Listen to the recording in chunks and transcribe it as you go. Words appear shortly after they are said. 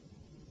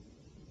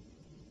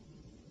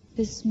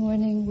This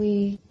morning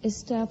we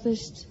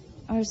established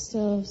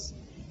ourselves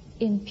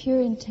in pure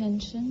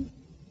intention,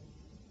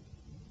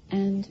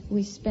 and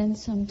we spent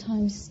some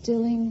time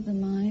stilling the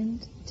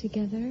mind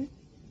together,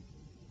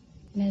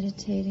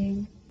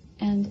 meditating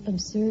and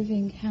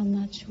observing how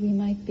much we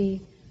might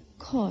be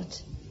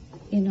caught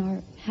in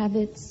our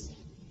habits,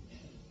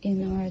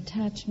 in our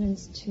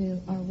attachments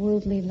to our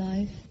worldly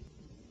life,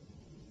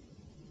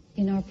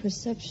 in our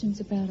perceptions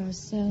about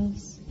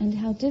ourselves, and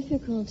how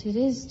difficult it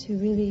is to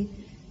really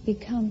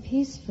become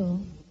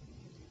peaceful,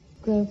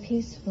 grow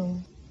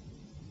peaceful,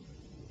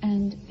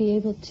 and be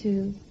able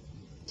to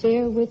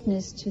bear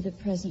witness to the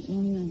present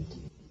moment.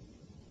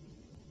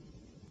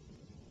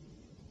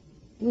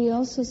 We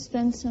also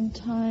spend some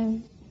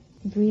time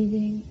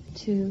breathing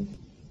to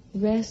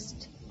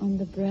rest on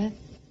the breath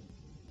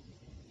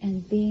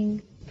and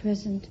being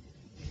present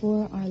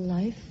for our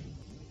life,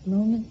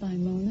 moment by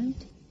moment,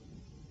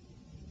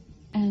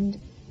 and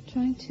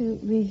trying to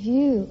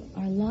review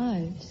our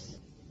lives,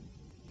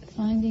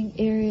 finding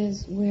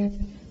areas where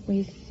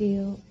we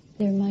feel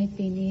there might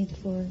be need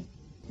for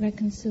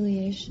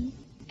reconciliation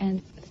and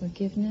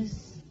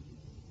forgiveness,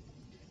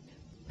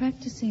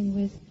 practicing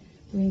with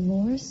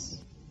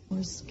remorse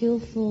or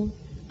skillful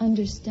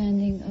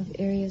understanding of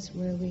areas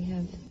where we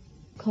have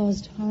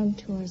caused harm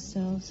to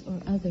ourselves or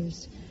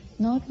others,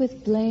 not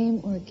with blame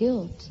or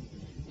guilt,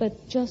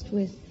 but just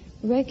with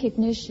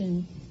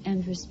recognition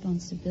and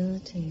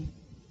responsibility.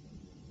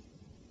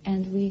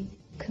 And we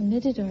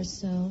committed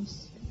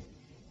ourselves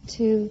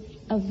to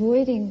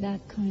avoiding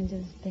that kind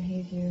of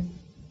behavior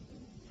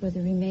for the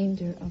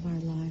remainder of our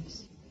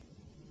lives.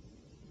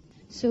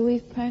 So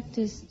we've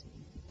practiced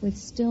with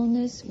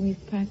stillness,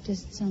 we've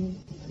practiced some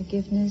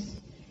forgiveness,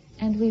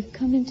 and we've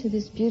come into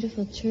this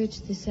beautiful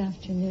church this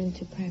afternoon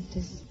to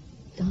practice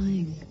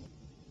dying.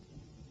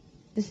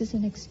 This is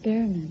an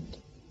experiment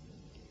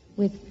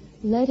with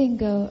letting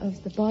go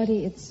of the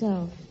body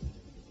itself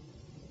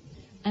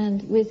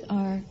and with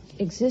our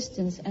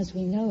existence as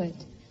we know it.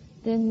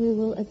 Then we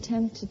will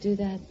attempt to do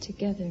that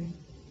together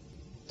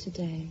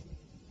today.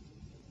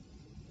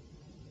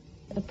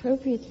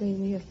 Appropriately,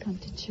 we have come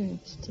to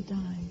church to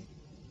die.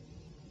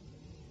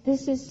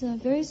 This is a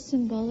very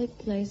symbolic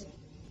place,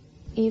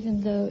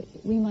 even though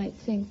we might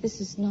think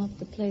this is not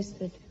the place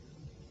that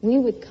we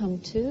would come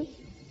to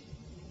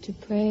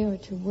pray or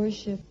to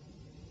worship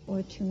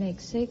or to make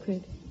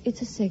sacred.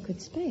 It's a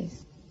sacred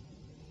space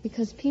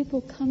because people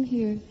come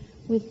here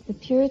with the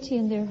purity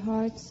in their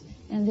hearts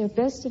and their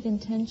best of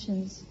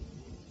intentions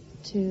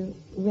to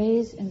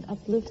raise and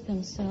uplift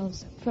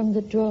themselves from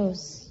the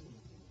dross,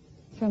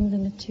 from the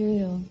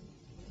material,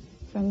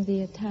 from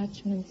the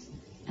attachments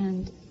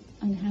and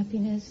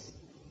unhappiness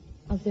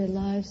of their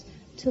lives,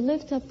 to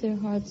lift up their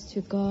hearts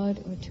to God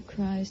or to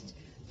Christ,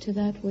 to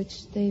that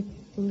which they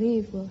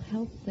believe will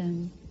help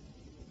them,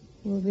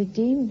 will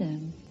redeem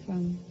them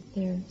from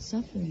their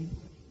suffering.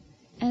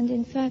 And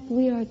in fact,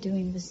 we are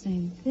doing the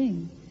same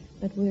thing,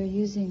 but we're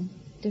using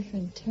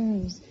different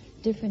terms,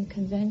 different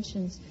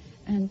conventions,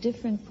 and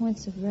different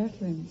points of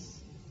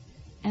reference.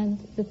 And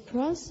the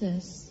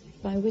process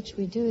by which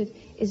we do it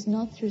is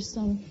not through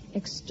some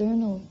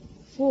external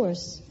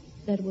force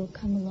that will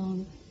come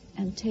along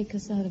and take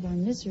us out of our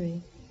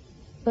misery,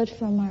 but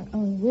from our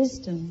own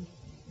wisdom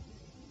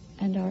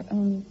and our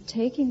own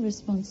taking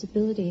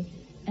responsibility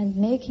and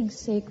making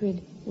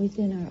sacred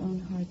within our own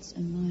hearts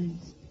and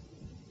minds.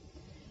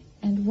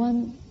 And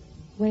one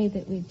way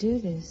that we do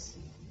this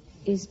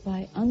is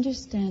by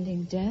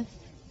understanding death,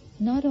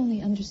 not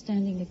only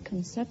understanding it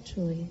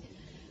conceptually,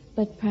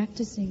 but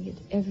practicing it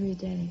every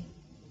day.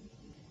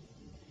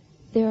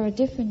 There are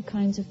different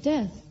kinds of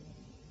death.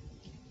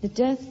 The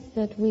death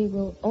that we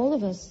will, all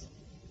of us,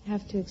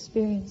 have to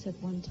experience at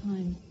one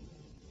time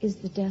is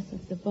the death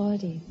of the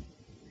body,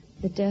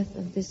 the death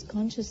of this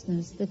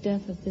consciousness, the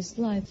death of this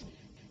life,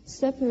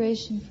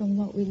 separation from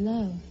what we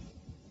love.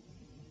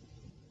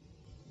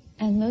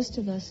 And most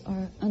of us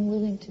are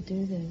unwilling to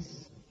do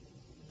this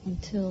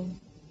until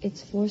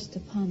it's forced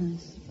upon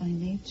us by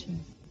nature.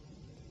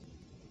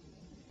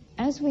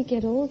 As we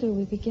get older,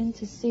 we begin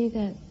to see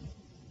that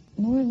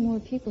more and more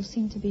people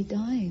seem to be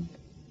dying.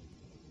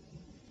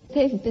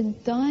 They've been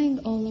dying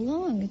all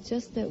along, it's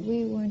just that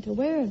we weren't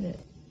aware of it.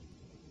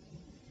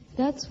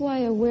 That's why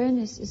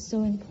awareness is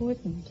so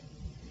important.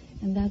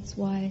 And that's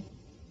why,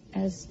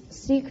 as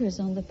seekers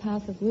on the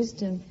path of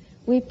wisdom,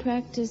 we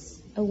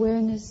practice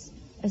awareness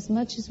as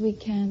much as we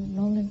can,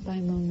 moment by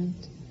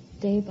moment,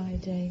 day by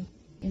day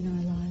in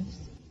our lives.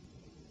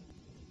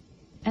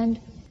 And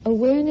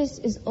awareness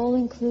is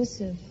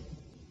all-inclusive.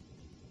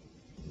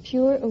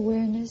 Pure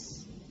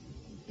awareness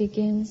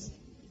begins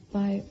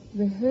by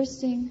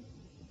rehearsing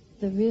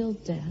the real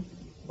death,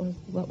 or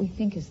what we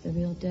think is the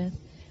real death,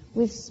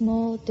 with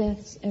small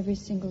deaths every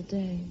single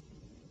day.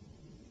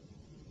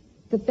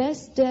 The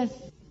best death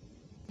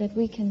that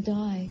we can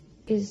die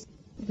is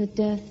the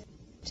death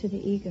to the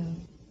ego,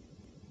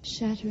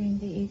 shattering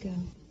the ego.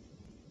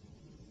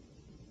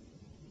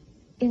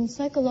 In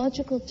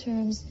psychological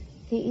terms,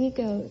 the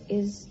ego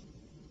is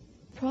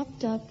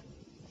propped up,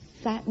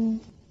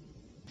 fattened,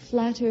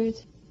 flattered,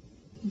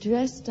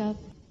 dressed up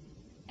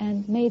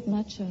and made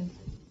much of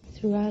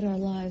throughout our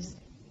lives.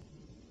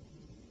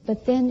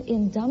 But then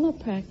in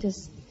Dhamma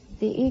practice,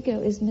 the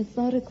ego is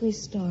methodically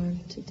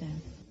starved to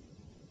death.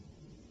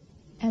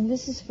 And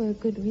this is for a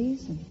good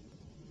reason,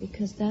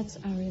 because that's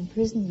our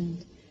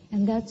imprisonment,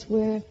 and that's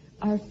where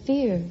our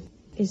fear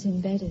is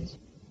embedded.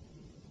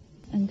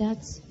 And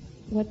that's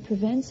what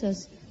prevents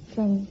us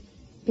from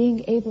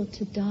being able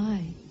to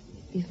die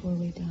before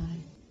we die.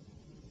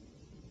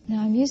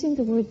 Now, I'm using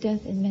the word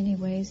death in many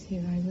ways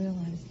here, I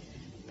realize,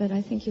 but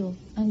I think you'll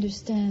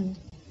understand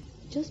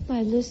just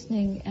by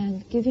listening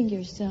and giving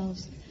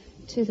yourselves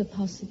to the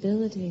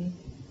possibility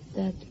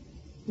that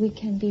we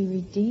can be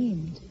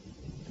redeemed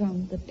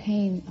from the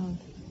pain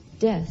of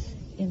death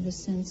in the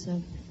sense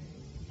of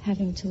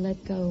having to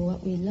let go of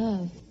what we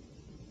love,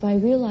 by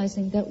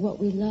realizing that what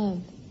we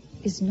love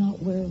is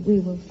not where we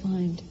will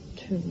find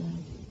true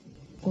love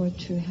or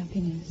true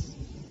happiness.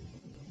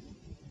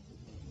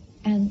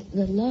 And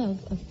the love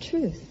of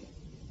truth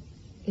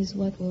is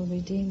what will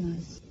redeem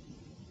us.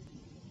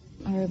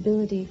 Our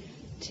ability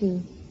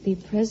to be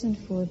present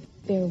for,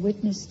 bear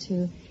witness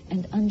to,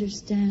 and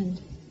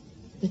understand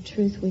the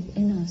truth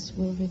within us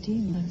will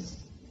redeem us,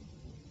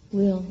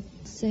 will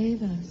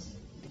save us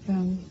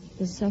from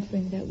the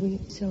suffering that we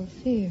so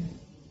fear.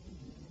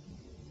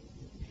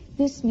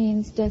 This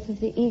means death of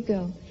the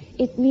ego.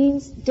 It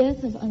means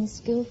death of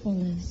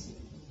unskillfulness.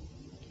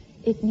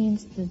 It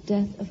means the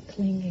death of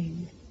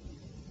clinging.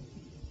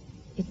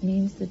 It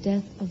means the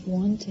death of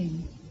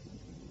wanting.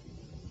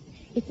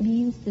 It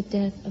means the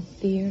death of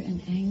fear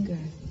and anger.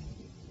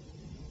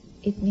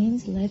 It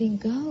means letting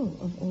go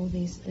of all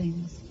these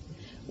things.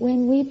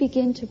 When we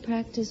begin to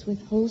practice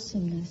with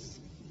wholesomeness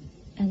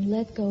and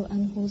let go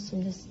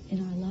unwholesomeness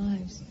in our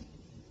lives,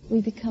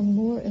 we become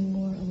more and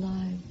more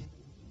alive.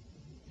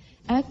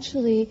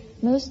 Actually,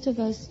 most of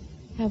us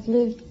have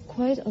lived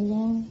quite a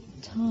long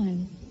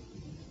time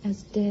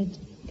as dead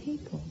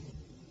people.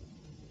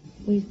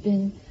 We've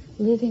been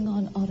living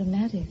on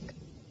automatic.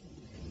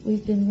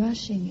 We've been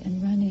rushing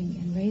and running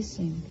and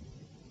racing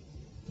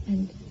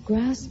and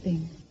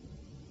grasping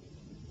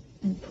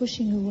and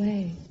pushing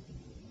away.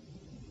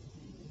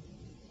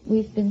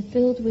 We've been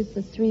filled with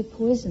the three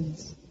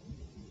poisons,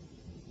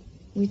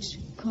 which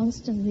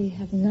constantly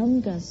have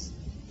numbed us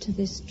to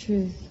this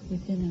truth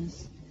within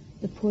us.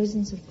 The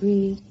poisons of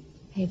greed,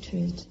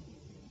 hatred,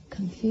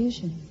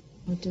 confusion,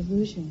 or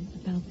delusion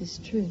about this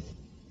truth.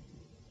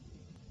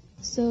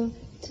 So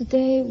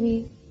today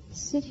we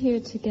sit here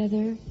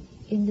together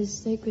in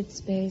this sacred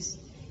space,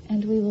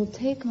 and we will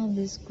take on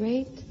this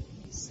great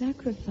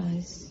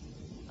sacrifice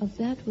of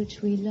that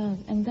which we love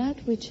and that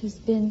which has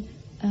been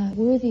a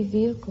worthy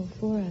vehicle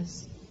for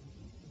us.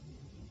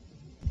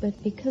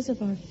 But because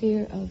of our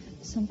fear of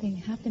something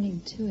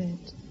happening to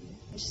it,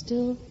 it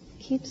still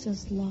keeps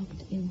us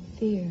locked in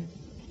fear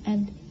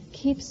and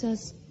keeps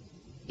us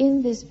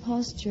in this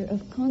posture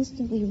of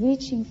constantly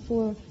reaching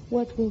for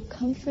what will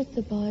comfort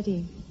the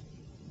body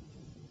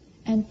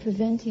and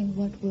preventing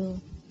what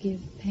will give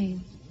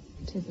pain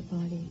to the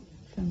body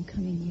from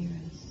coming near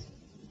us.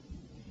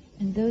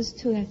 And those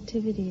two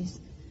activities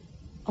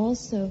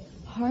also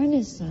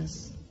harness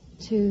us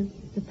to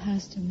the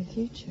past and the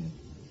future.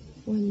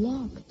 We're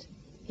locked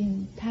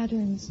in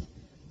patterns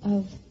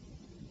of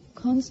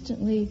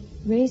constantly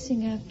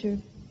racing after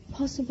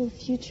possible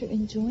future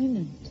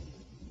enjoyment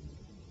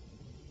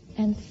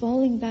and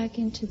falling back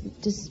into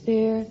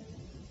despair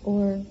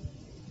or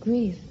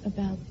grief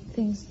about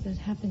things that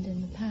happened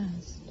in the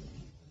past.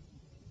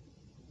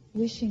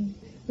 Wishing,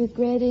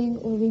 regretting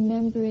or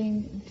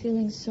remembering and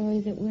feeling sorry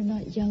that we're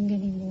not young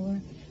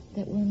anymore,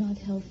 that we're not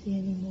healthy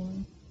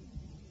anymore.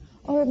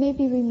 Or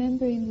maybe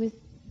remembering with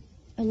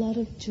a lot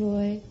of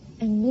joy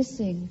and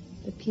missing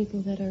the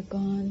people that are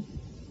gone,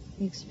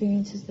 the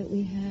experiences that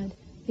we had,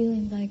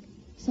 feeling like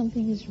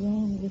something is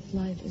wrong with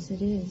life as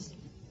it is.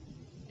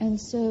 And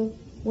so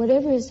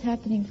whatever is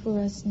happening for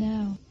us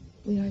now,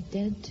 we are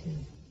dead to.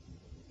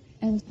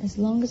 And as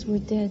long as we're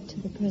dead to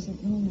the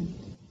present moment,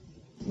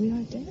 we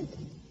are dead.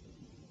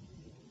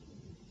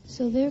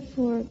 So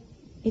therefore,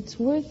 it's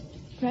worth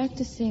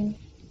practicing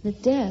the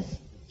death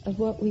of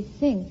what we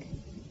think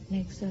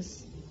makes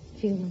us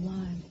feel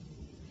alive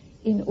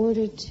in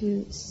order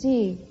to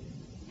see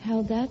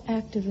how that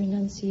act of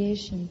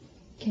renunciation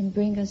can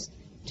bring us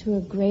to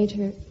a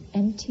greater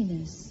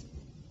emptiness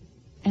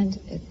and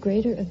a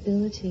greater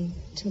ability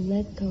to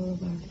let go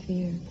of our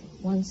fear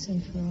once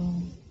and for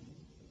all.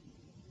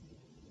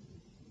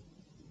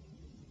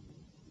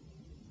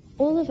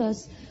 All of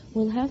us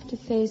will have to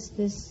face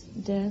this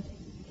death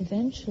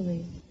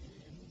eventually.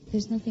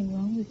 There's nothing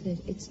wrong with it.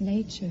 It's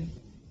nature.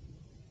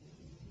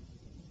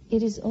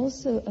 It is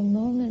also a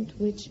moment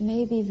which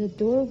may be the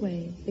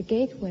doorway, the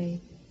gateway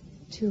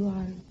to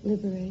our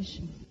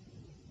liberation.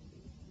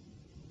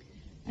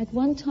 At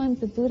one time,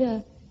 the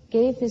Buddha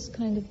gave this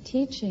kind of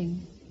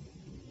teaching,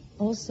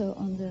 also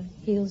on the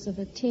heels of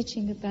a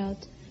teaching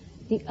about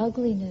the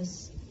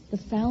ugliness, the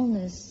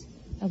foulness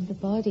of the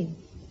body,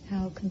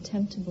 how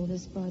contemptible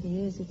this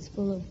body is. It's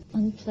full of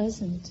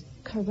unpleasant,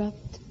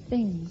 corrupt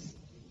things.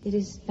 It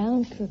is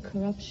bound for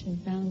corruption,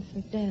 bound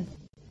for death.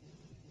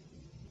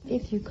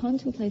 If you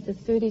contemplate the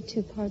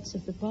 32 parts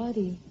of the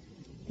body,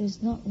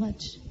 there's not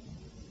much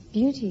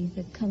beauty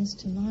that comes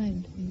to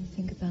mind when you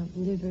think about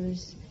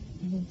livers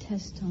and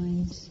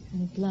intestines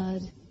and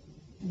blood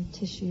and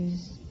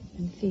tissues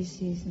and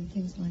feces and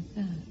things like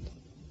that.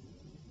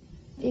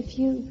 If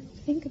you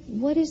think of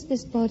what is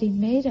this body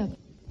made of,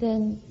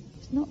 then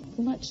there's not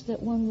much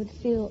that one would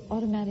feel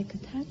automatic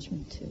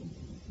attachment to.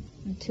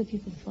 When two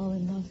people fall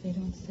in love, they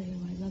don't say,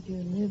 "Oh, I love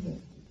your liver."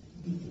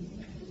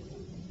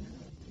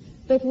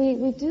 But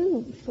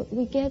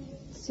we get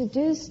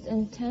seduced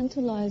and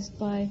tantalized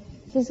by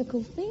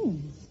physical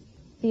things.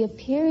 The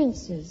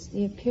appearances,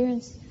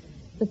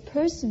 the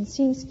person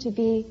seems to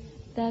be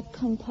that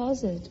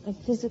composite of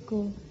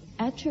physical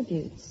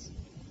attributes,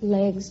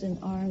 legs and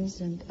arms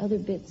and other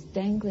bits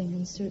dangling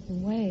in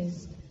certain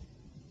ways.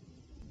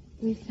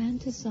 We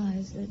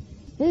fantasize that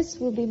this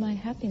will be my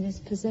happiness,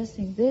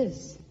 possessing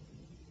this,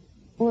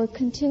 or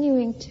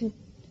continuing to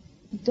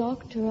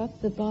doctor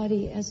up the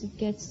body as it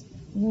gets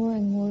more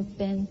and more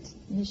bent,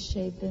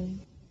 misshapen,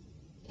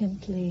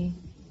 pimply,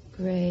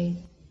 gray,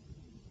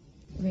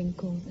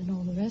 wrinkled, and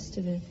all the rest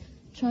of it,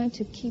 trying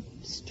to keep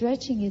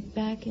stretching it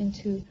back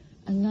into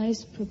a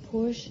nice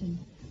proportion,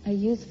 a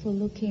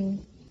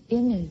youthful-looking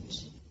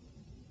image.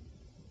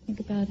 Think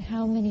about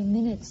how many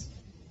minutes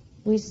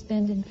we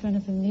spend in front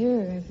of a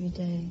mirror every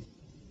day,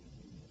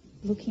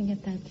 looking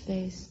at that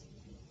face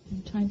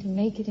and trying to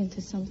make it into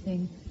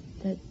something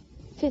that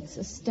fits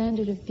a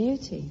standard of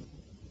beauty.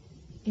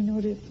 In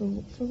order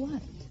for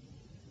what?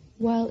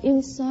 While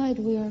inside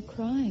we are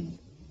crying,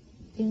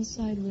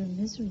 inside we're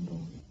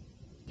miserable.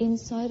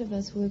 Inside of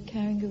us we're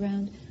carrying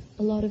around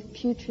a lot of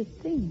putrid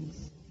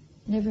things,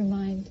 never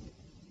mind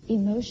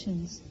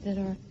emotions that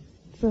are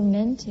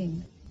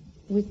fermenting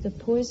with the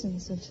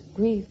poisons of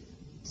grief,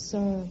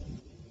 sorrow,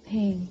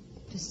 pain,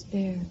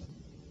 despair,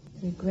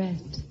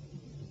 regret,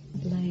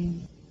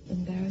 blame,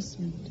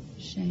 embarrassment,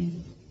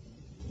 shame,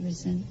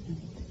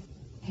 resentment,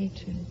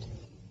 hatred.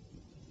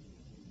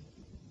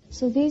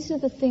 So these are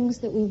the things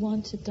that we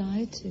want to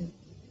die to.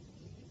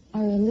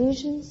 Our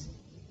illusions,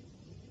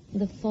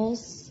 the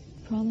false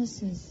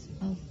promises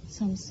of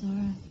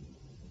samsara,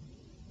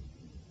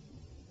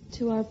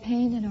 to our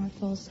pain and our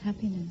false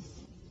happiness,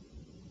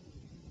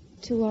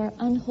 to our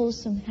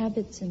unwholesome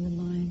habits in the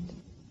mind.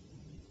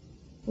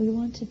 We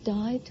want to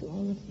die to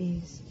all of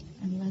these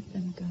and let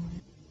them go.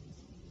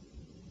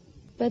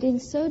 But in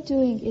so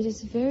doing, it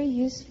is very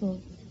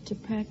useful to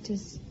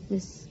practice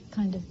this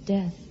kind of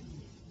death.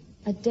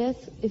 A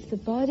death if the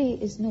body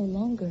is no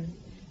longer,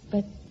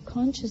 but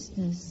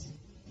consciousness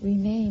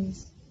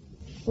remains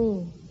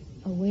full,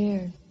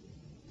 aware,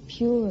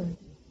 pure,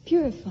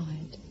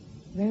 purified,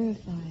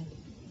 rarefied,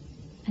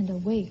 and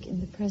awake in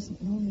the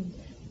present moment.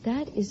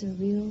 That is a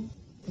real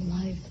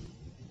life.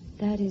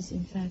 That is,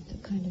 in fact,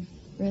 a kind of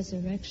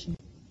resurrection.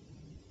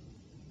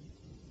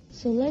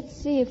 So let's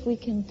see if we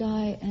can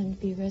die and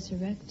be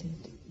resurrected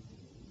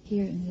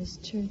here in this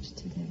church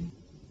today.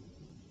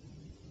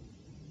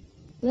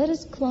 Let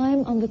us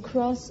climb on the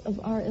cross of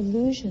our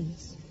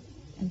illusions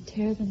and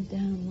tear them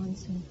down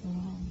once and for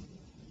all.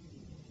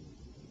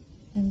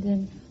 And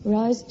then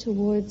rise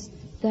towards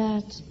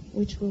that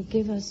which will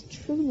give us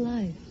true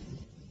life,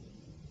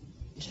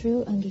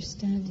 true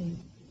understanding,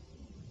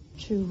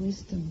 true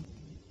wisdom.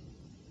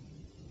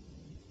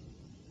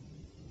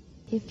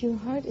 If your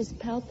heart is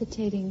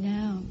palpitating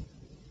now,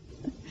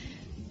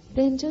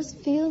 then just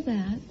feel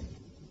that.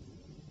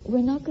 We're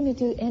not going to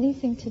do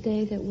anything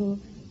today that will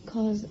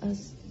cause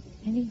us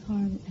any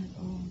harm at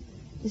all.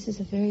 This is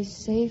a very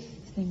safe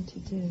thing to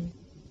do.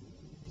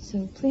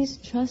 So please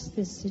trust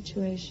this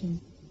situation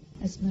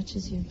as much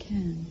as you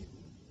can.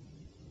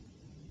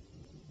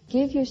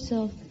 Give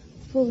yourself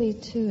fully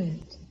to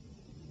it.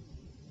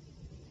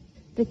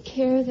 The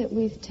care that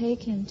we've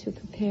taken to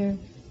prepare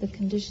the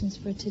conditions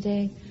for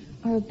today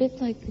are a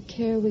bit like the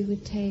care we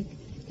would take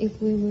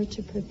if we were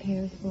to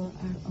prepare for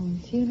our own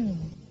funeral.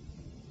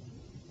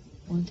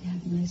 Want to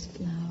have nice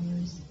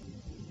flowers,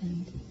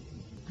 and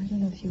I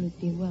don't know if you would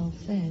be well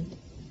fed.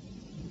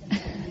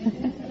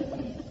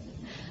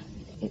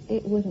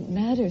 it wouldn't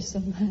matter so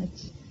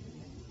much.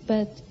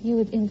 But you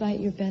would invite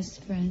your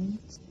best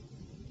friends,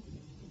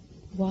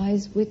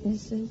 wise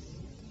witnesses,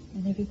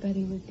 and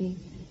everybody would be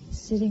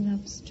sitting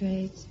up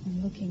straight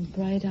and looking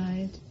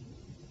bright-eyed,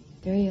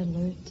 very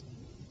alert.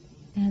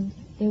 And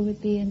there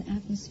would be an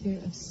atmosphere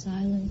of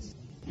silence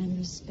and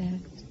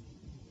respect.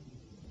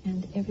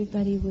 And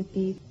everybody would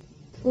be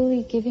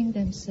fully giving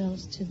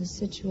themselves to the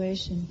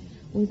situation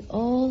with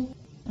all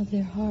of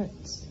their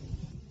hearts.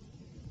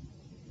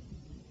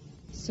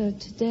 So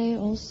today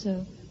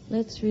also,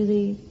 let's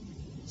really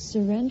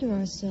surrender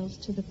ourselves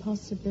to the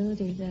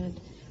possibility that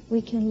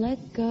we can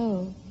let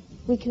go,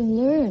 we can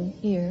learn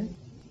here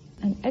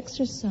and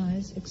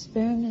exercise,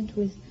 experiment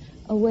with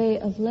a way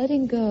of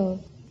letting go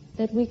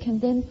that we can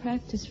then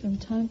practice from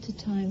time to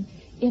time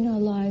in our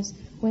lives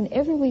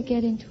whenever we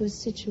get into a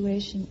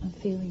situation of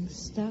feeling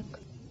stuck,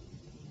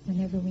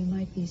 whenever we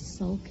might be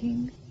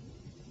sulking,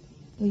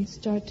 We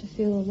start to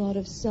feel a lot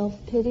of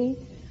self-pity.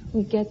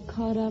 We get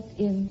caught up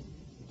in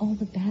all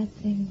the bad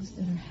things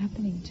that are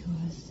happening to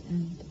us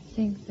and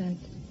think that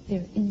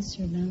they're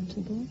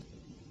insurmountable.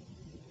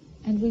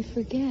 And we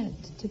forget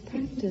to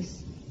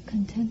practice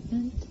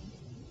contentment,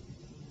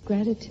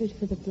 gratitude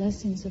for the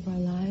blessings of our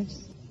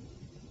lives.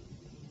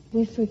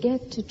 We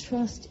forget to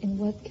trust in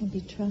what can be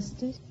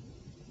trusted.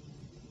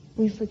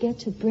 We forget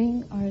to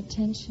bring our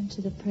attention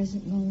to the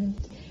present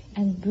moment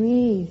and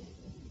breathe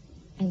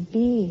and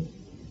be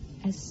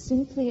as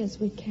simply as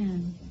we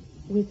can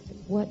with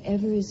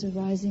whatever is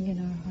arising in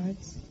our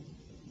hearts.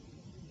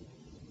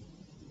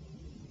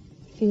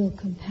 Feel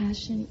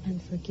compassion and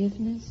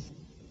forgiveness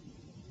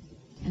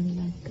and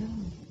let go.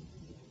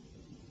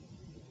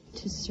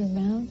 To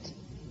surmount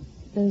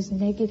those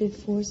negative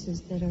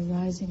forces that are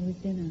rising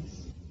within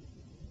us.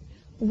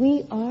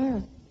 We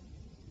are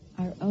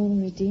our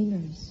own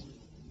redeemers.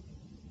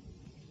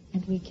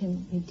 And we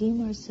can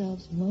redeem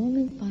ourselves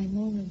moment by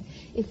moment.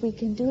 If we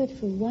can do it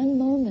for one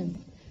moment,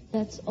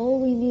 that's all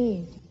we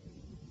need.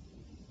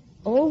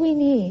 All we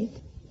need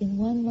in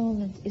one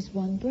moment is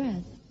one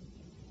breath.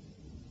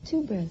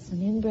 2 breaths,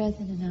 an in-breath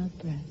and an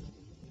out-breath.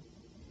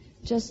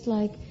 Just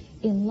like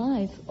in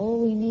life,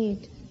 all we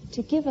need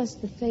to give us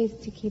the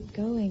faith to keep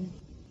going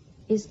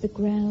is the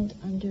ground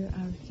under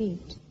our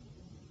feet.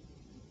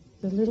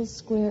 The little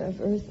square of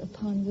earth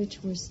upon which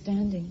we're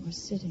standing or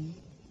sitting.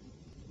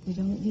 We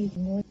don't need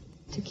more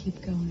to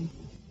keep going.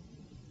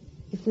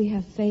 If we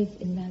have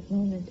faith in that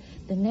moment,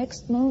 the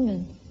next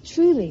moment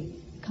truly,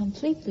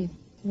 completely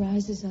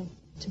rises up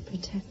to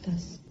protect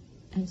us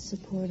and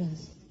support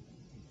us.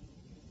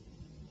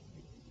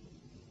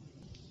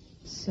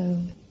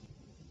 So,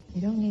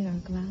 we don't need our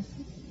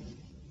glasses.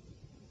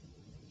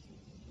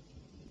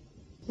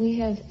 We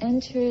have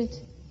entered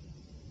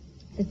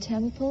the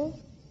temple.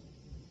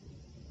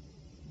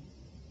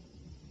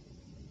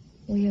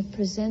 We have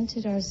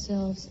presented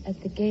ourselves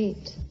at the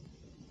gate.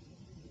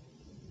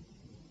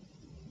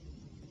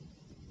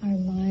 Our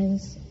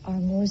minds are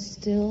more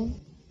still.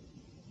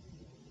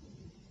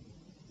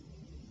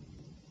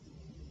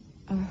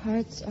 Our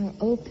hearts are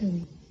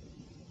open.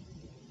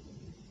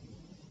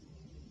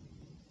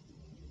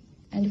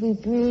 And we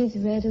breathe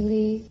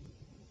readily,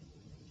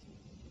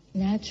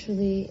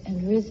 naturally,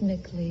 and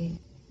rhythmically.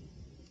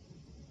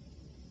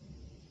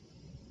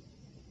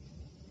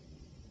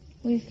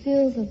 We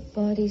feel the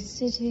body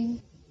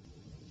sitting.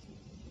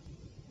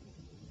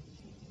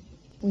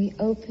 We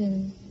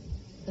open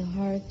the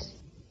heart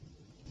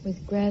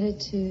with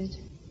gratitude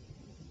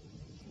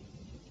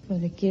for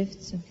the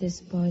gifts of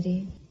this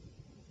body.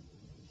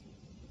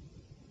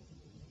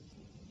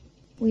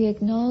 We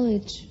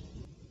acknowledge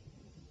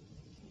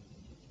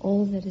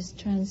all that has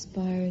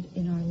transpired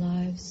in our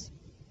lives.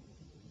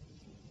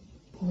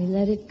 We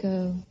let it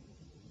go.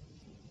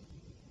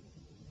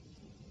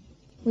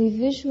 We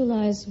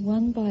visualize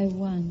one by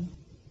one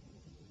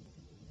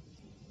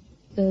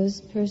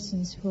those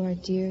persons who are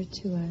dear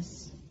to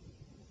us.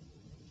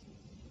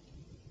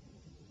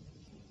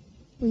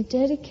 We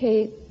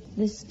dedicate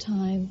this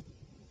time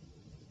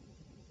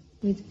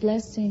with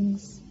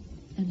blessings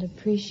and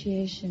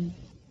appreciation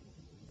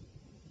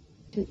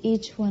to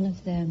each one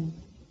of them.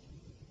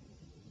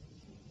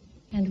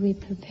 And we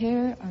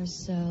prepare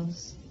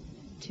ourselves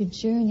to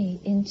journey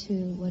into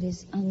what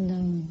is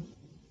unknown.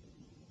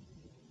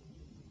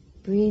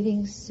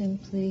 Breathing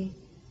simply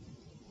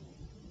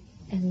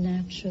and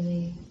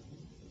naturally.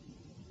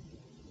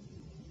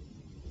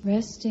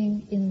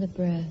 Resting in the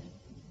breath.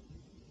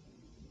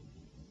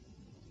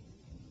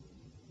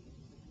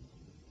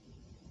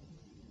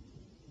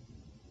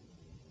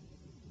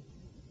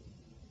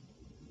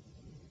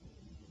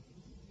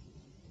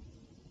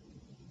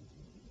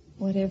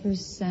 Whatever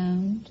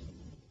sound,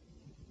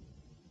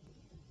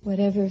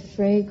 whatever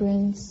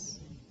fragrance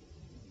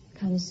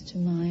comes to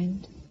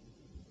mind,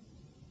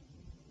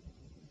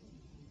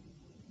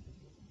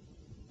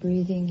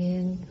 breathing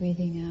in,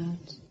 breathing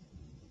out,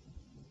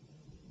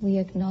 we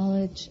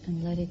acknowledge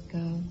and let it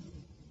go.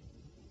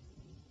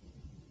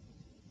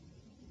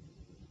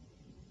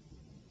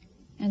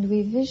 And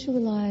we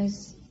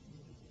visualize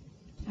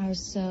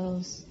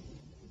ourselves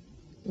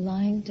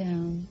lying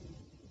down,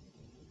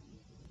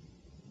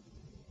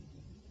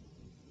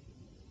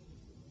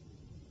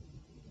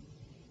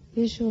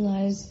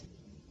 visualize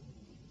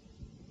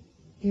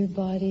your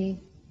body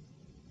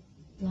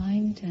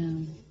lying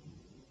down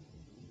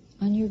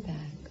on your back,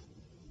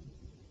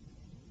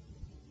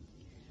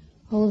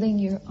 holding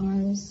your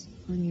arms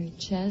on your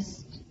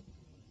chest,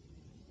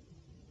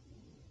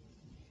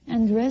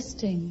 and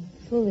resting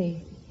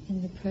fully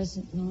in the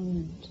present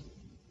moment.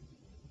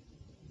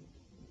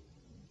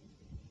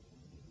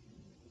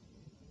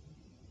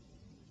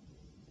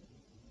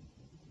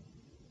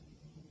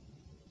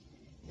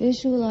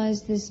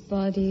 Visualize this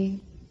body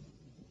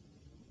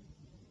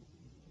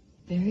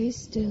very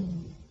still.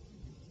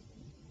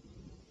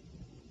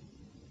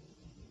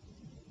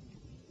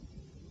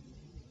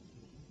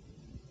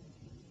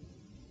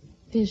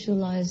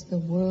 Visualize the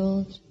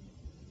world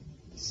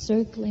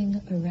circling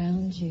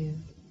around you.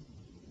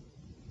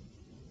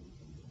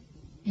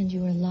 and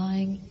you are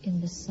lying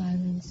in the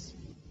silence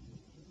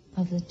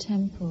of the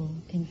temple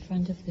in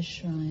front of the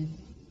shrine.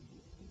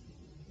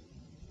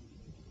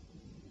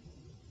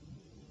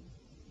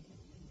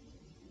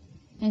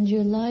 And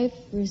your life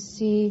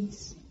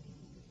recedes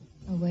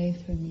away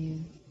from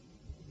you,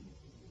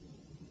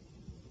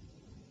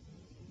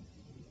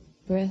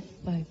 breath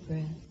by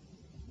breath.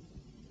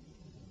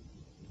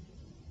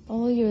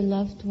 All your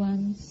loved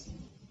ones,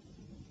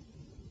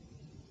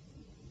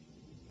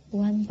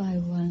 one by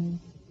one,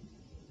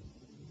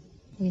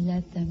 we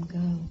let them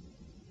go.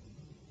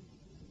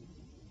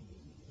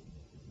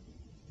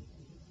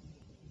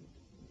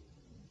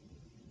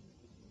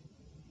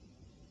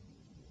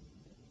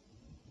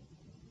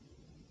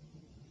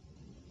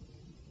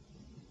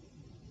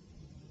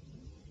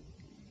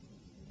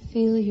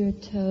 Feel your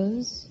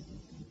toes.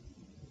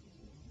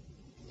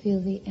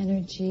 Feel the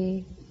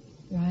energy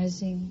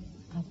rising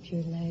up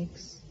your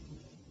legs,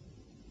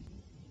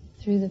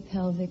 through the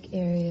pelvic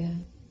area,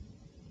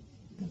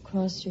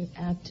 across your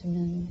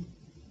abdomen,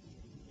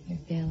 your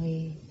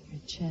belly,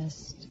 your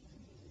chest,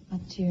 up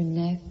to your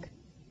neck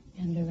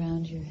and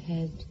around your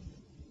head.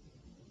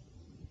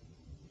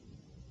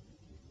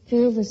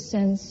 Feel the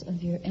sense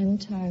of your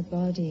entire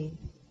body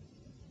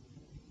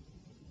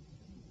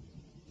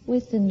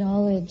with the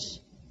knowledge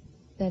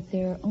that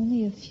there are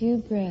only a few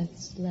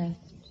breaths left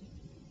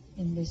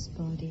in this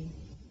body.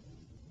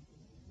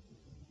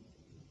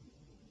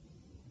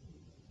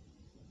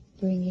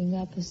 Bringing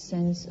up a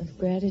sense of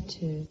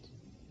gratitude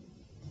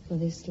for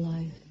this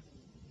life.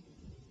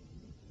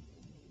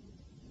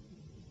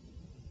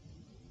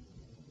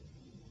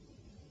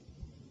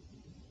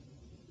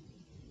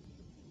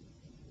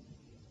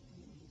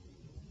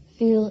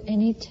 Feel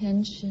any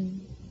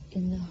tension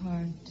in the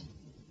heart,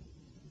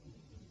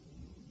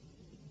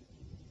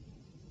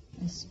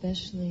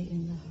 especially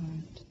in the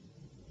heart.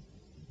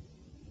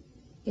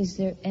 Is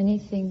there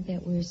anything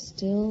that we're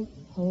still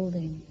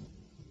holding?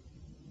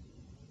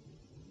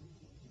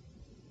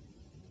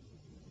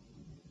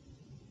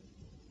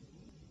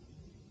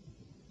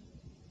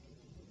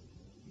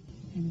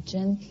 And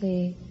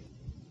gently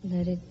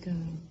let it go,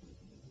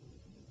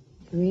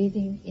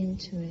 breathing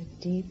into it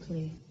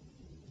deeply.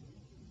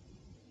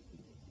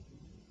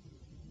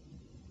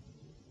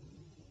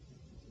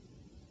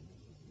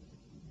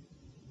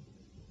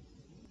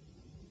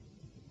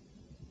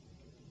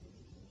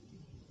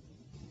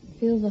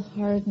 Feel the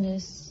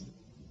hardness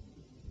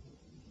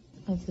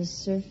of the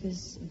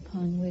surface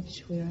upon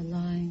which we are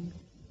lying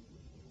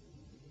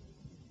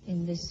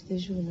in this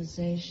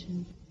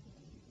visualization.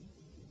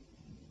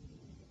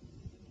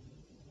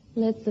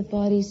 Let the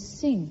body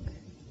sink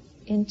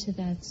into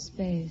that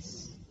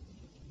space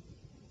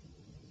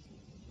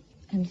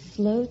and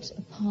float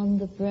upon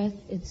the breath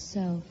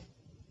itself.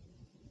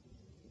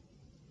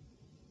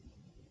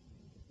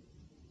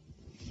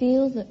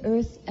 Feel the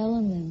earth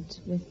element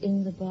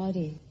within the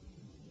body.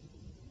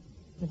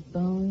 The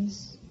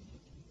bones,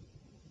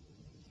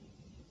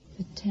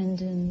 the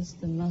tendons,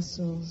 the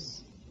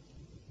muscles,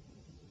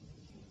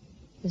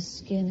 the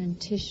skin and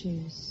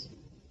tissues.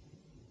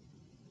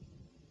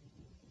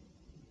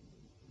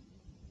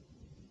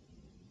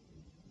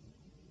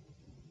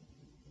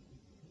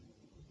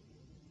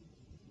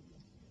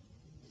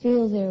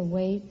 Feel their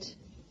weight,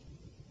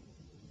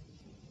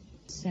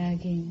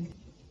 sagging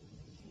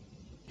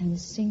and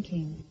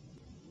sinking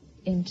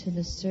into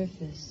the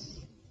surface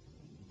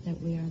that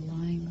we are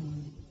lying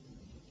on.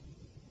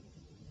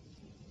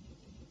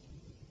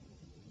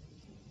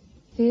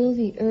 Feel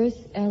the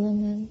earth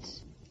element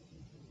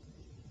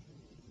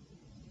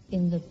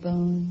in the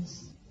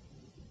bones,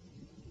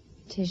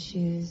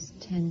 tissues,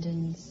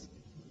 tendons,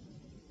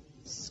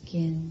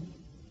 skin,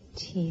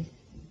 teeth,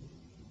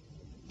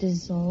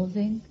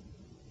 dissolving,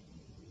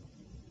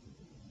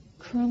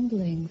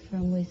 crumbling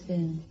from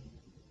within.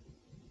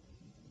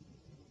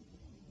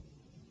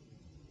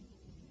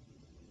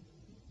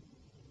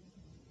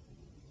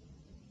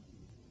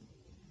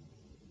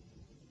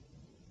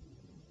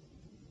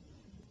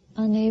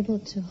 Unable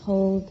to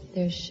hold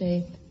their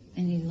shape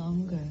any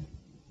longer.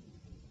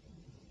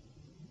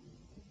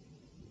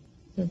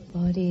 The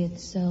body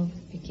itself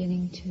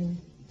beginning to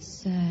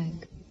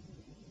sag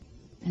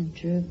and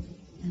droop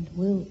and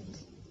wilt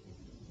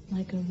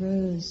like a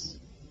rose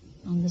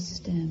on the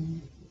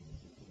stem.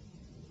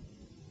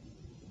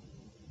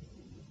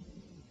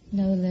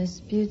 No less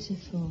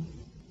beautiful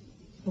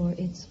for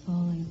its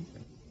falling.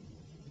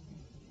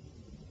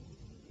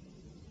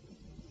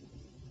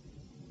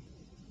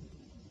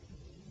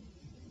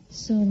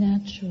 So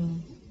natural,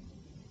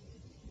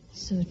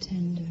 so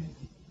tender.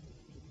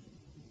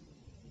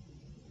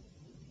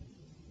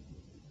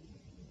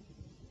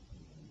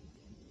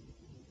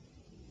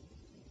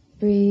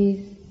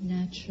 Breathe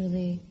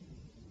naturally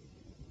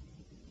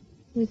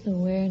with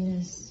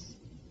awareness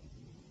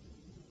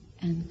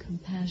and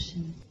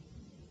compassion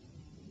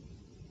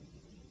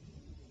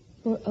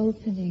for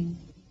opening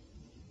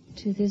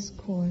to this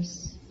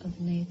course of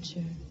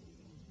nature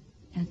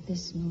at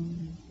this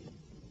moment.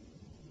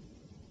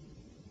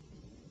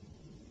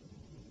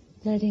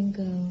 Letting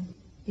go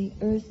the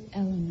earth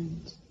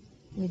element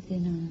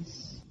within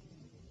us.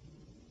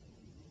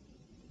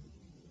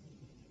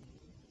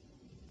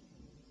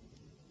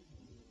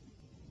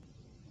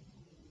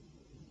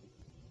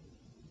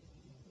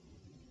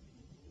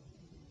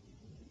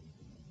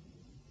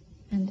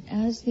 And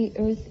as the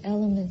earth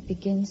element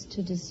begins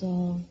to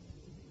dissolve,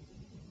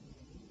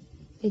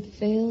 it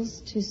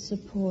fails to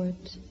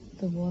support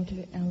the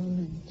water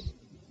element.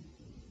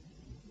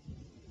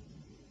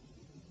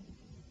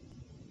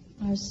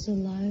 Our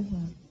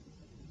saliva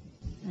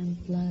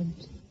and blood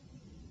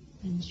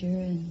and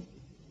urine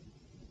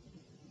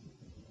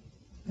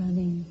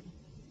running,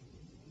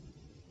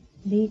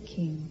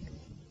 leaking,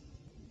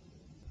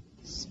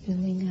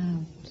 spilling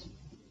out,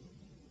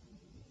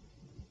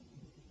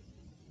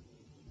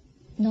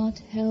 not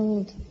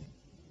held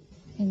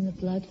in the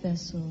blood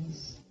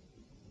vessels,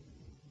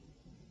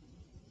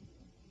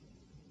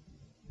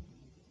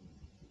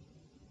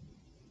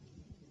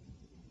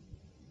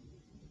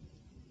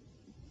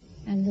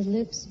 and the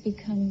lips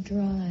become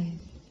dry,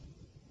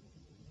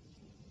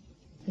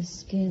 the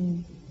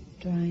skin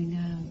drying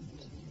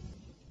out,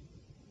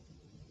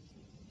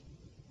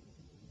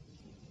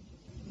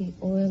 the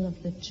oil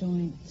of the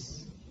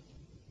joints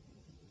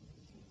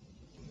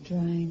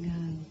drying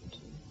out.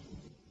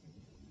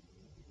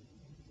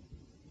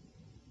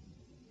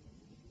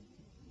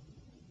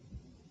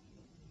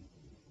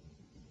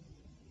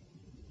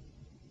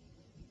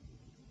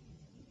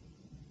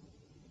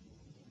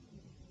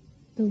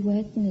 The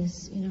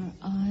wetness in our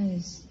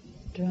eyes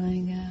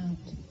drying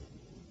out,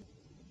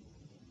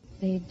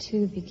 they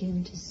too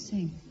begin to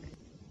sink.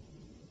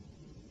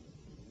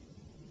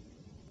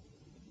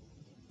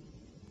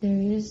 There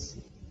is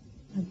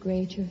a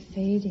greater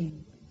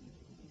fading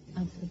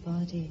of the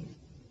body,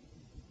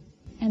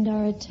 and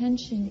our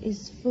attention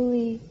is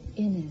fully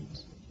in it.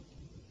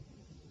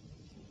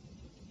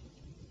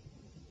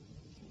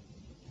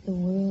 The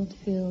world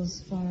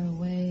feels far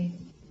away,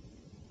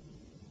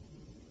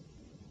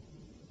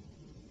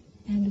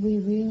 and we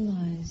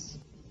realize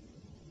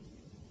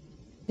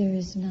there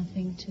is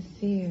nothing to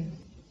fear,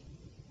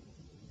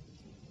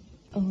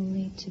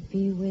 only to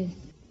be with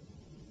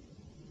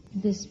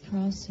this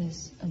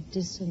process of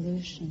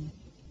dissolution,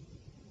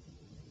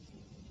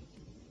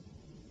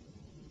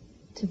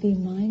 to be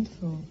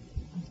mindful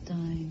of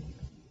dying.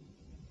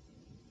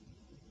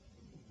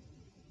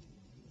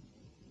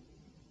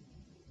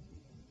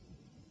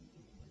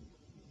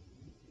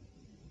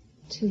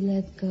 To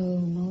let go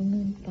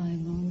moment by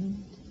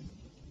moment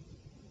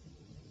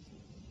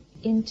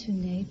into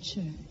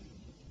nature,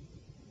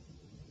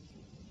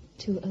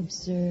 to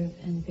observe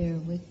and bear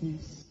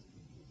witness.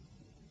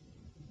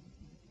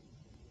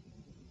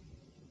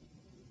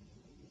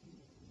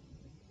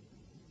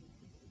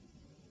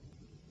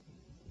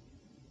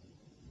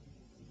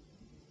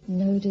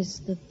 Notice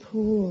the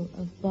pool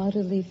of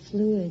bodily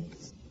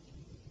fluids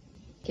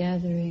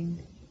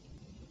gathering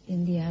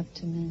in the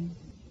abdomen,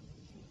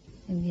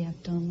 in the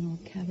abdominal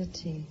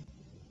cavity.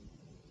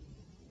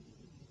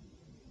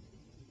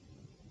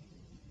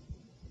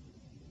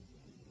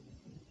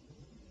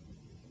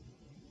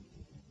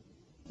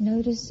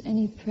 Notice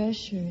any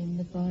pressure in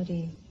the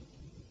body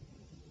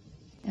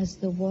as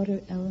the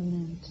water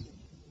element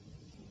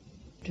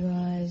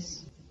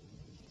dries,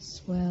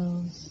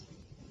 swells,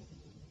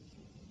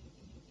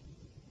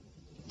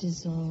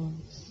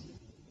 dissolves.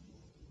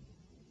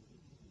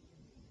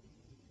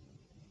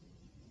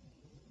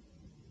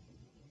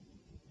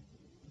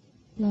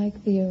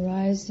 Like the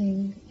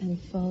arising and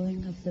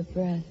falling of the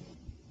breath,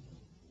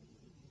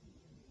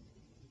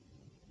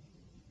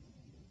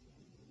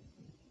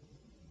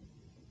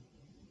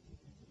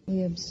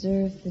 we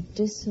observe the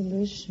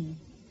dissolution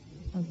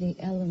of the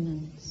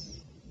elements.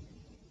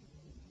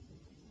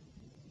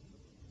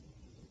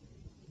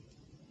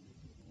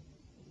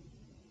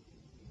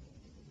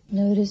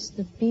 Notice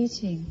the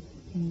beating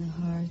in the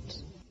heart,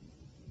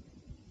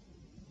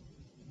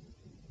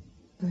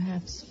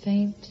 perhaps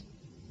faint,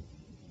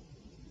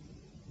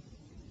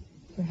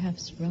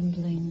 perhaps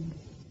rumbling,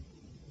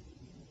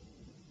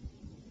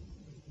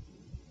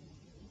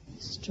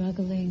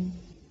 struggling,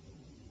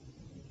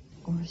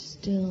 or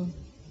still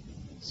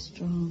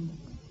strong.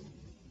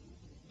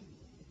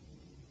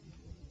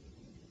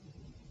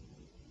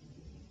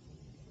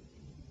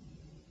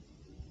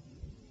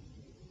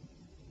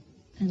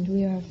 And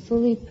we are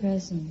fully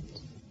present.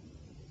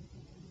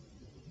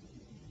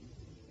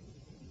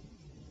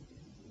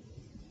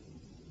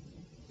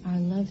 Our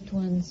loved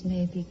ones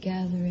may be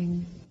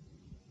gathering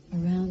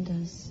around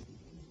us,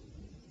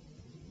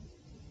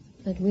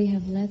 but we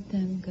have let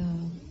them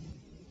go.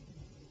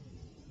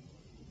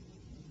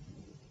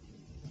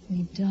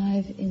 We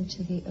dive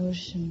into the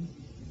ocean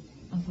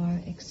of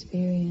our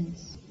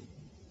experience.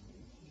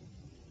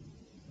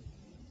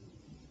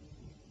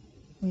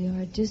 We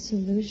are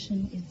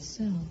dissolution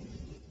itself.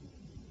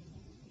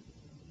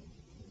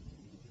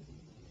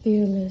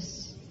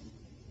 Fearless,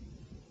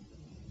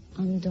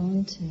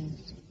 undaunted,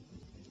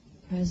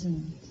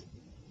 present,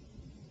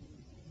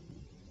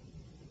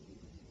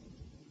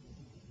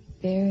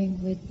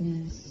 bearing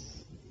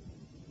witness,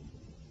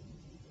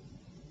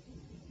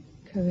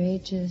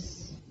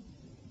 courageous,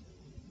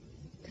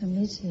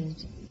 committed,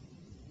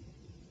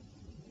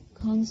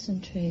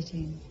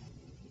 concentrating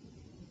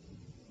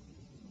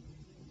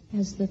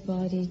as the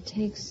body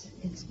takes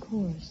its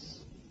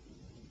course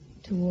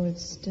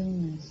towards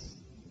stillness,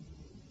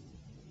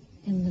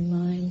 and the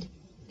mind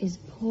is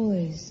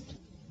poised,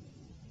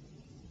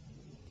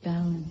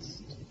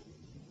 balanced,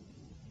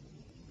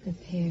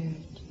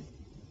 prepared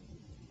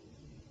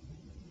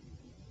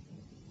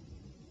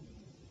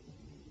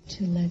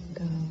to let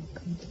go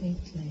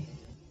completely.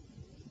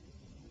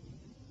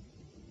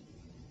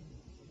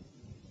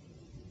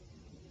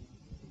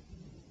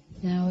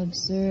 Now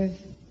observe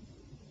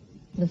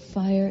the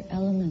fire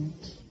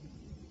element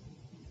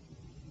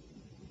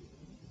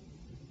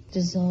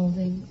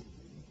dissolving,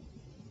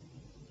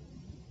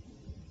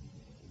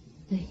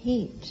 the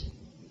heat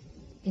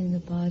in the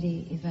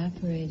body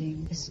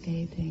evaporating,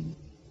 escaping,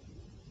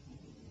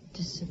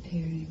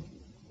 disappearing.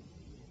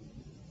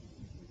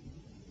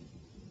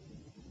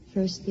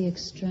 First the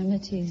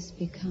extremities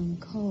become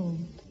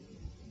cold.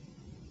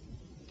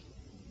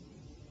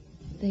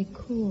 They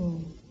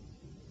cool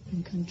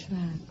and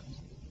contract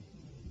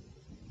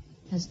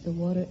as the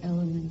water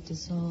element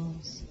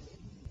dissolves.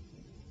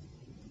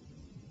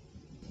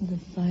 The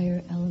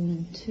fire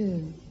element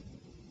too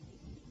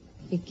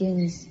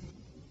begins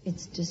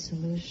its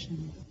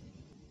dissolution.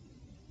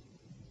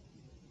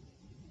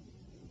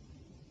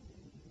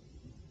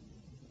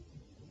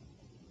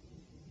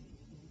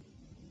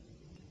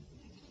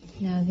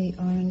 Now the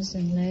arms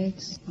and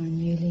legs are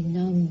nearly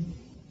numb,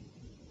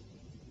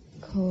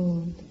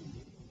 cold.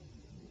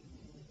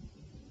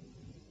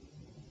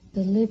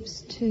 The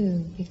lips too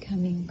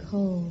becoming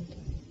cold.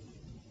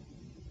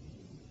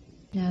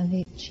 Now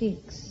the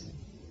cheeks,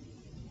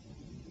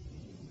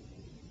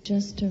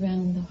 just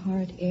around the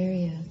heart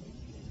area,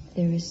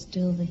 there is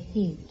still the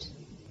heat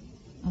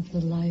of the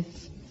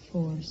life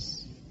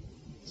force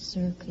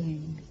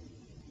circling,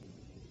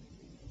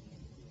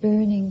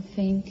 burning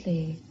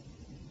faintly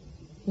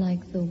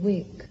like the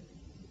wick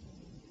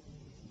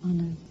on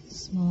a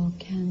small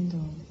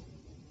candle,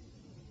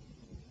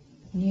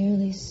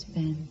 nearly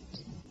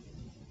spent.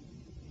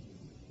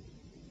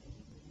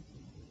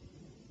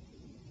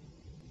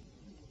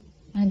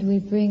 And we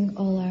bring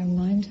all our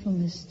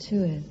mindfulness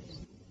to it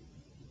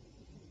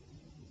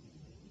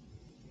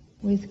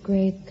with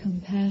great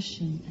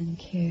compassion and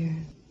care,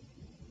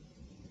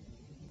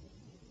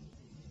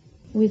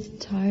 with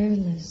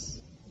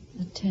tireless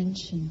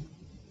attention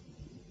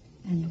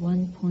and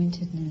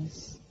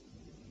one-pointedness.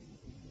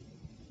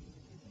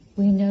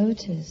 We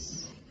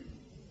notice,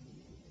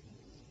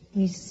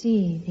 we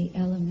see the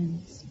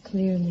elements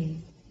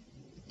clearly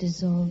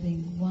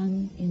dissolving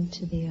one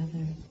into the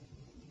other.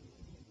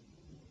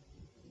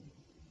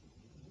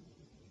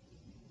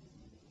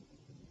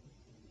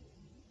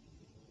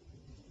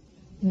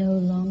 No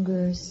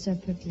longer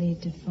separately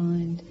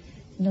defined,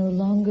 no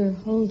longer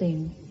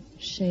holding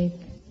shape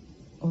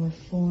or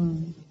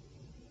form.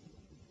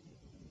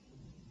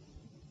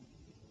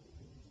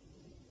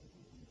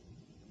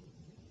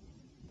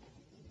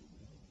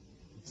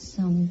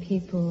 Some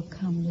people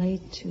come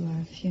late to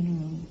our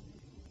funeral,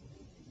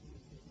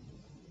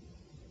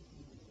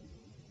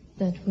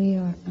 but we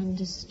are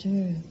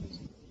undisturbed.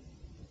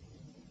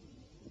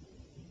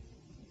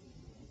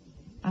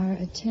 Our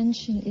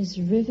attention is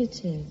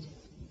riveted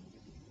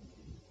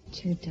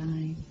to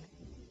dying,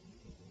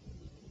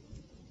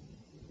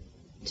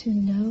 to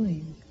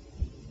knowing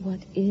what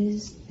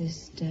is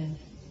this death.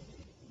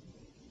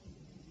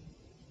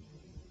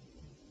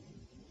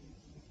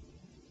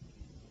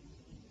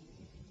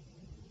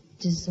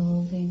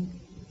 Dissolving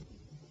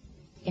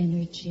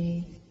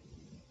energy,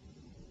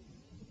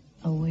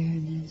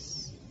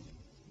 awareness,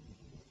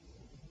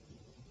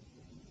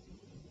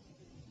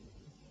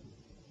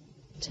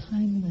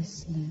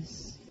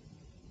 timelessness.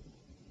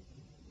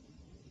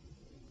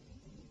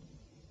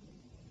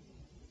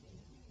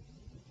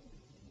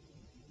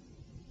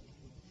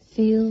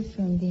 Feel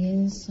from the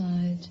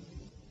inside.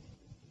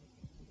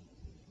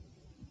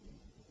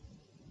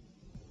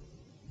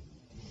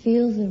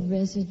 Feel the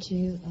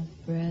residue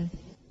of breath.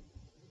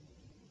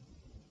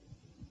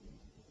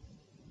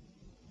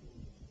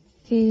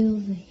 Feel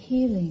the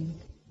healing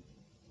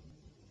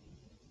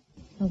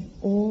of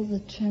all the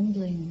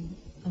trembling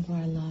of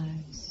our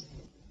lives,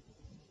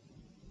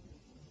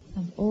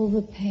 of all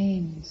the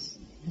pains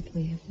that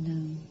we have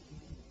known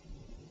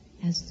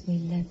as we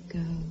let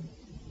go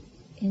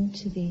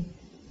into the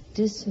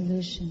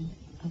dissolution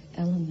of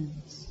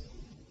elements.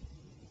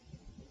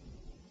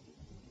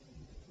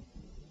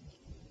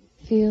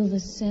 Feel the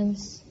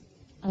sense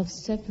of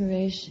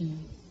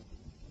separation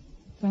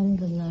from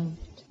the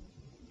loved,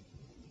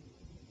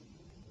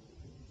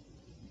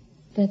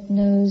 that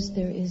knows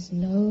there is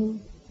no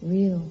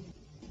real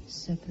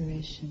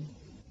separation.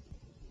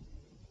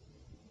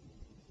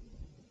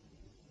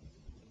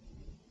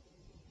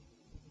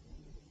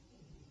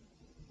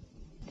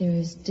 There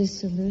is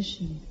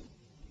dissolution,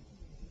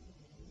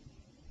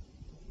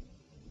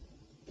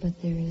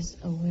 but there is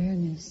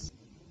awareness.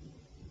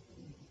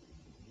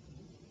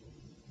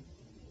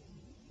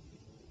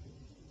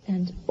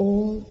 And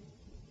all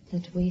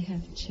that we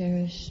have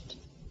cherished,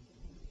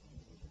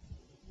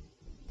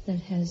 that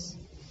has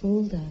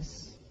fooled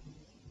us,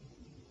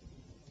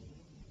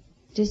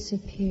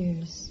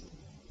 disappears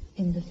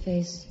in the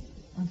face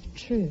of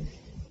truth,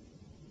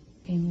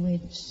 in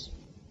which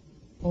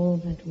all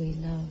that we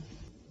love,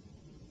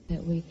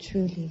 that we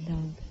truly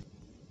love,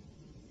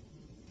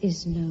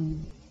 is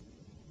known,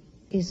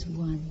 is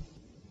one,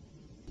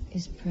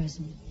 is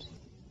present.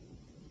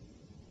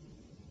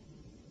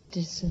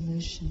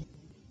 Dissolution,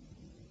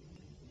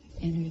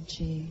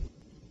 energy,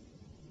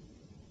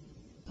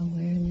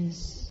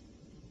 awareness,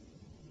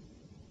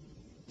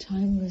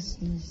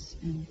 timelessness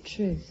and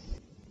truth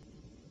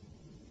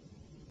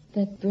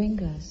that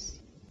bring us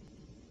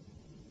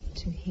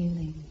to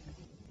healing.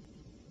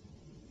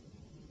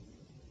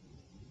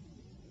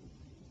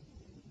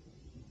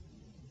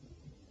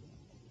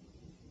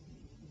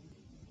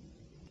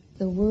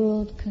 The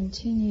world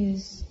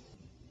continues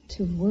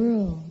to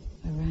whirl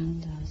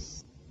around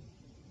us,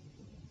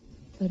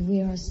 but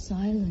we are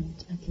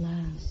silent at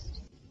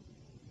last.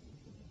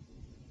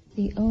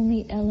 The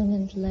only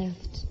element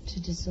left to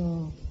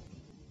dissolve,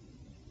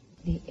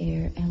 the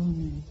air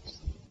element.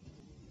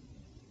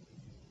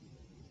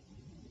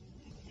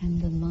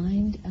 And the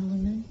mind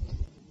element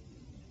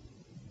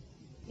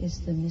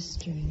is the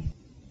mystery.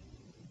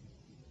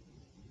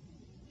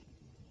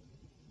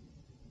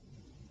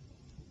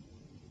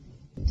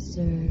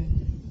 Observe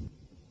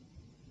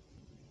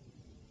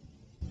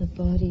the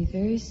body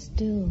very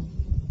still,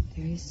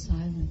 very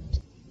silent.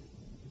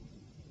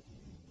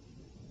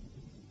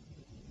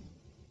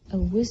 A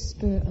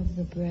whisper of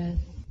the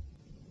breath.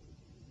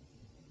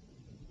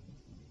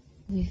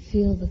 We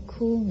feel the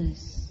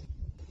coolness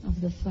of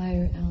the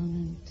fire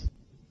element.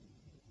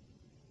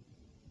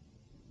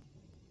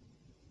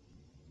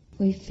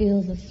 We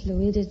feel the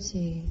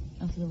fluidity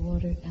of the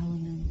water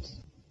element.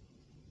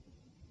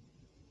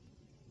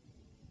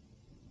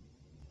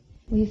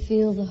 We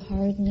feel the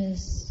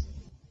hardness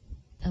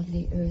of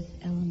the earth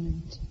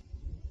element.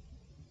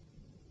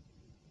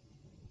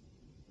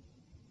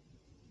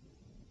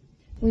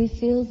 We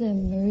feel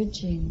them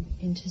merging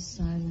into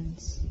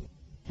silence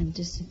and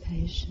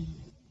dissipation.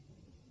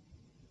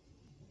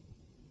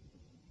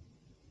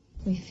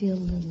 We feel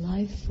the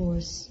life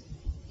force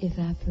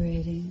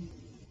evaporating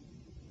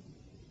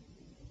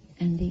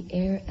and the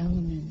air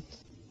element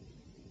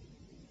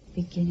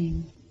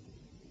beginning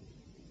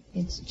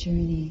its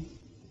journey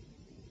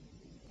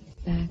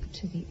back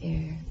to the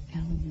air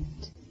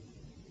element,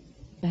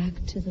 back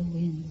to the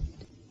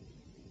wind,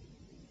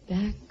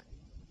 back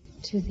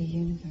to the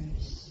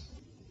universe.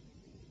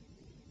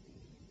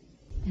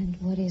 And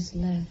what is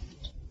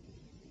left?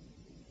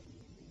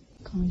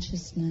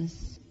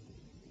 Consciousness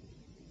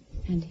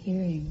and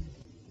hearing.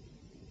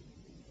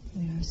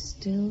 We are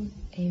still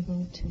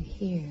able to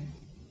hear.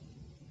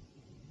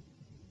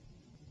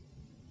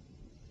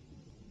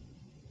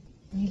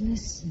 We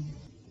listen.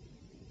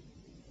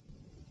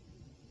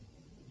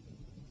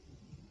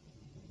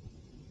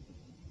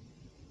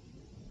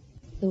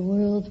 The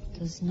world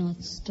does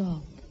not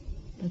stop,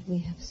 but we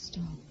have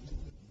stopped.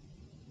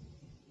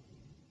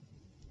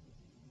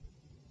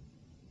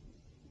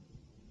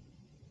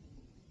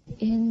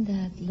 In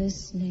that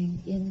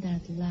listening, in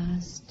that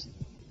last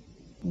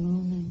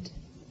moment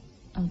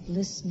of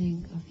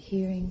listening, of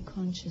hearing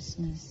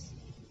consciousness,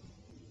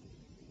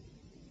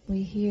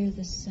 we hear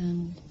the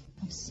sound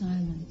of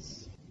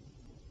silence.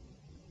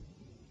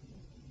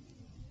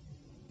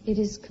 It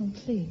is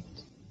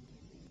complete.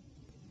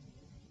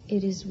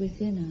 It is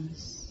within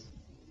us.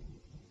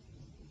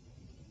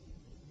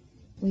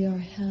 We are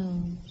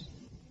held.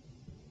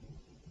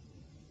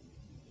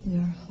 We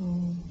are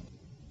whole.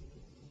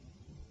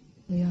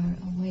 We are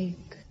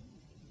awake.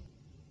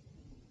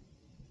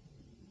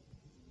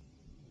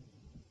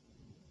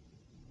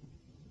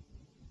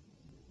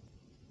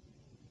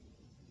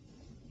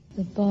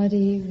 The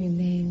body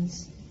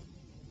remains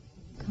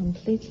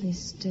completely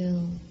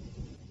still,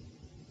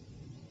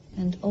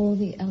 and all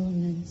the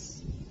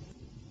elements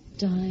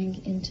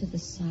dying into the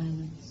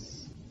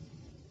silence.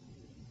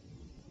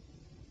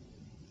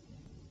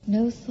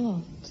 No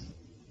thought,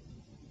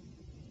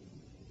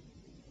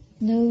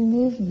 no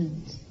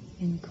movement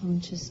in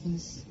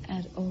consciousness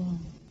at all.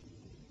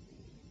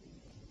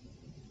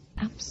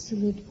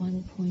 Absolute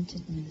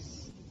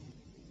one-pointedness.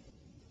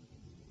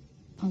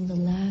 On the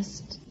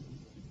last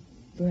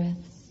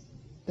breath,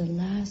 the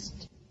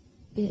last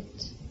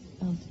bit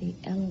of the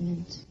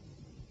element,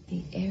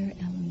 the air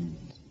element,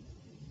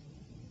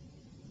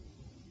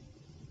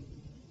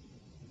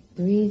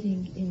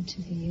 breathing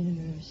into the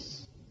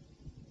universe.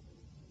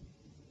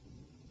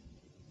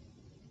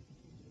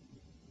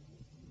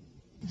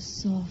 A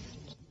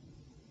soft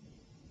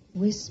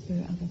whisper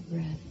of a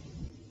breath.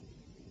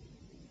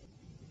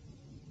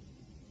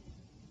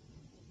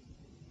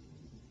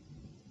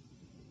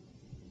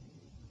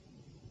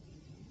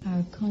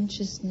 Our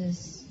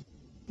consciousness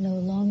no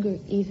longer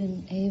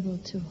even able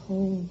to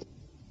hold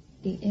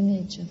the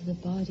image of the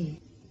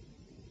body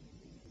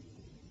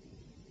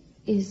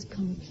is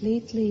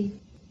completely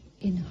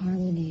in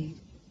harmony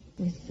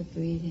with the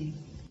breathing.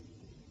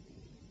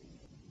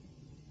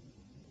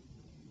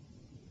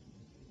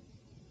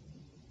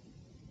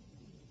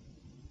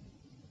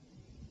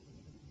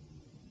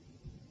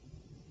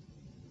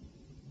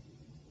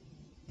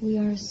 We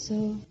are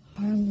so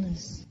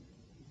harmless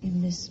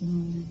in this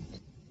moment,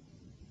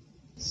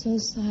 so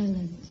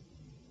silent,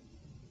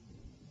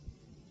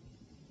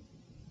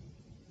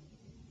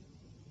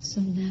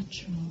 so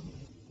natural.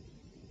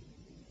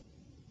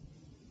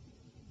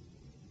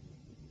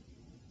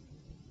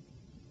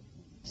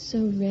 So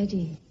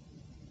ready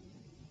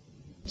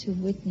to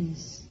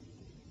witness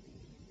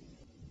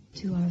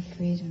to our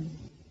freedom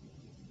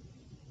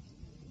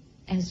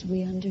as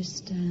we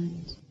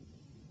understand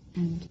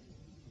and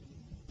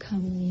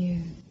come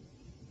near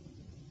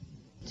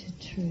to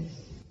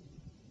truth,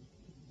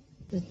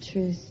 the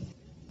truth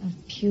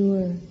of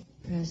pure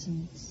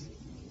presence,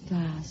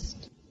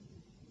 vast,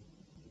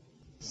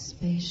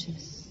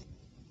 spacious,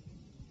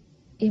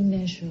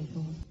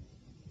 immeasurable,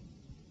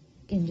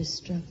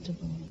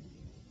 indestructible,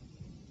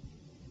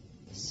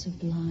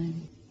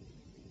 sublime,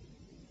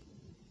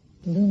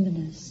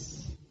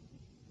 luminous,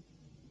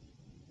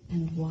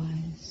 and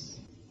wise.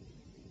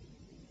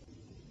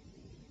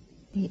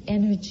 The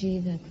energy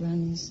that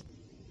runs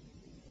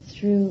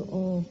through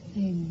all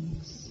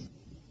things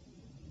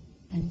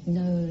and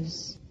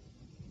knows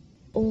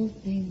all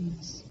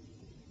things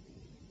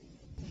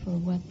for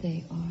what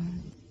they are.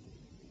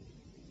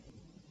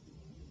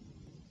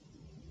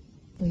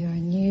 We are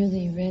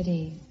nearly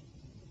ready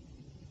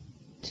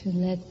to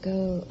let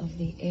go of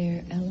the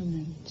air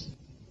element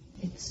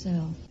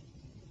itself.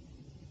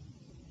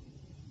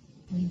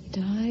 We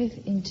dive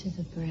into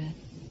the breath.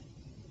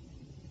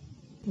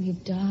 We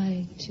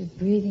dive to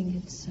breathing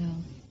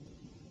itself.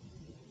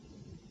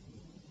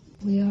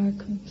 We are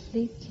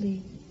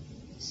completely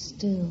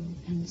still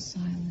and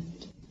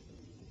silent,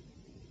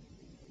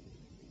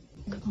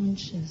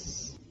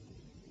 conscious.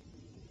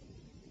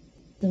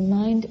 The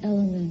mind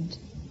element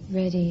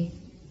ready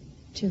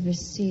to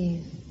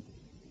receive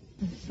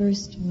the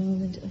first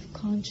moment of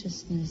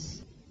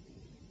consciousness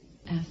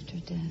after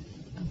death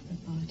of the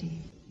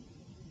body.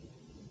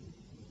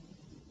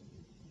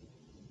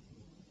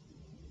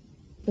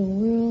 The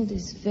world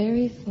is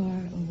very far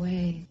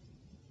away,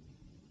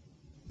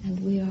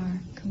 and we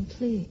are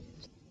complete.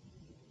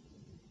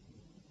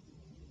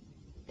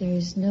 There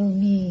is no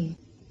me,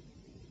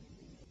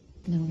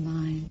 no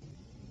mine,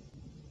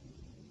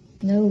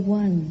 no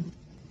one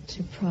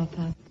to prop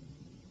up.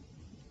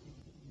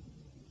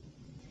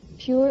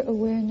 Pure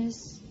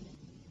awareness,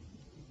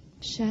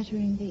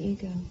 shattering the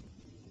ego.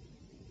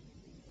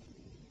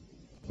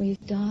 We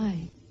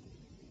die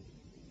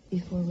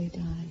before we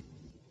die.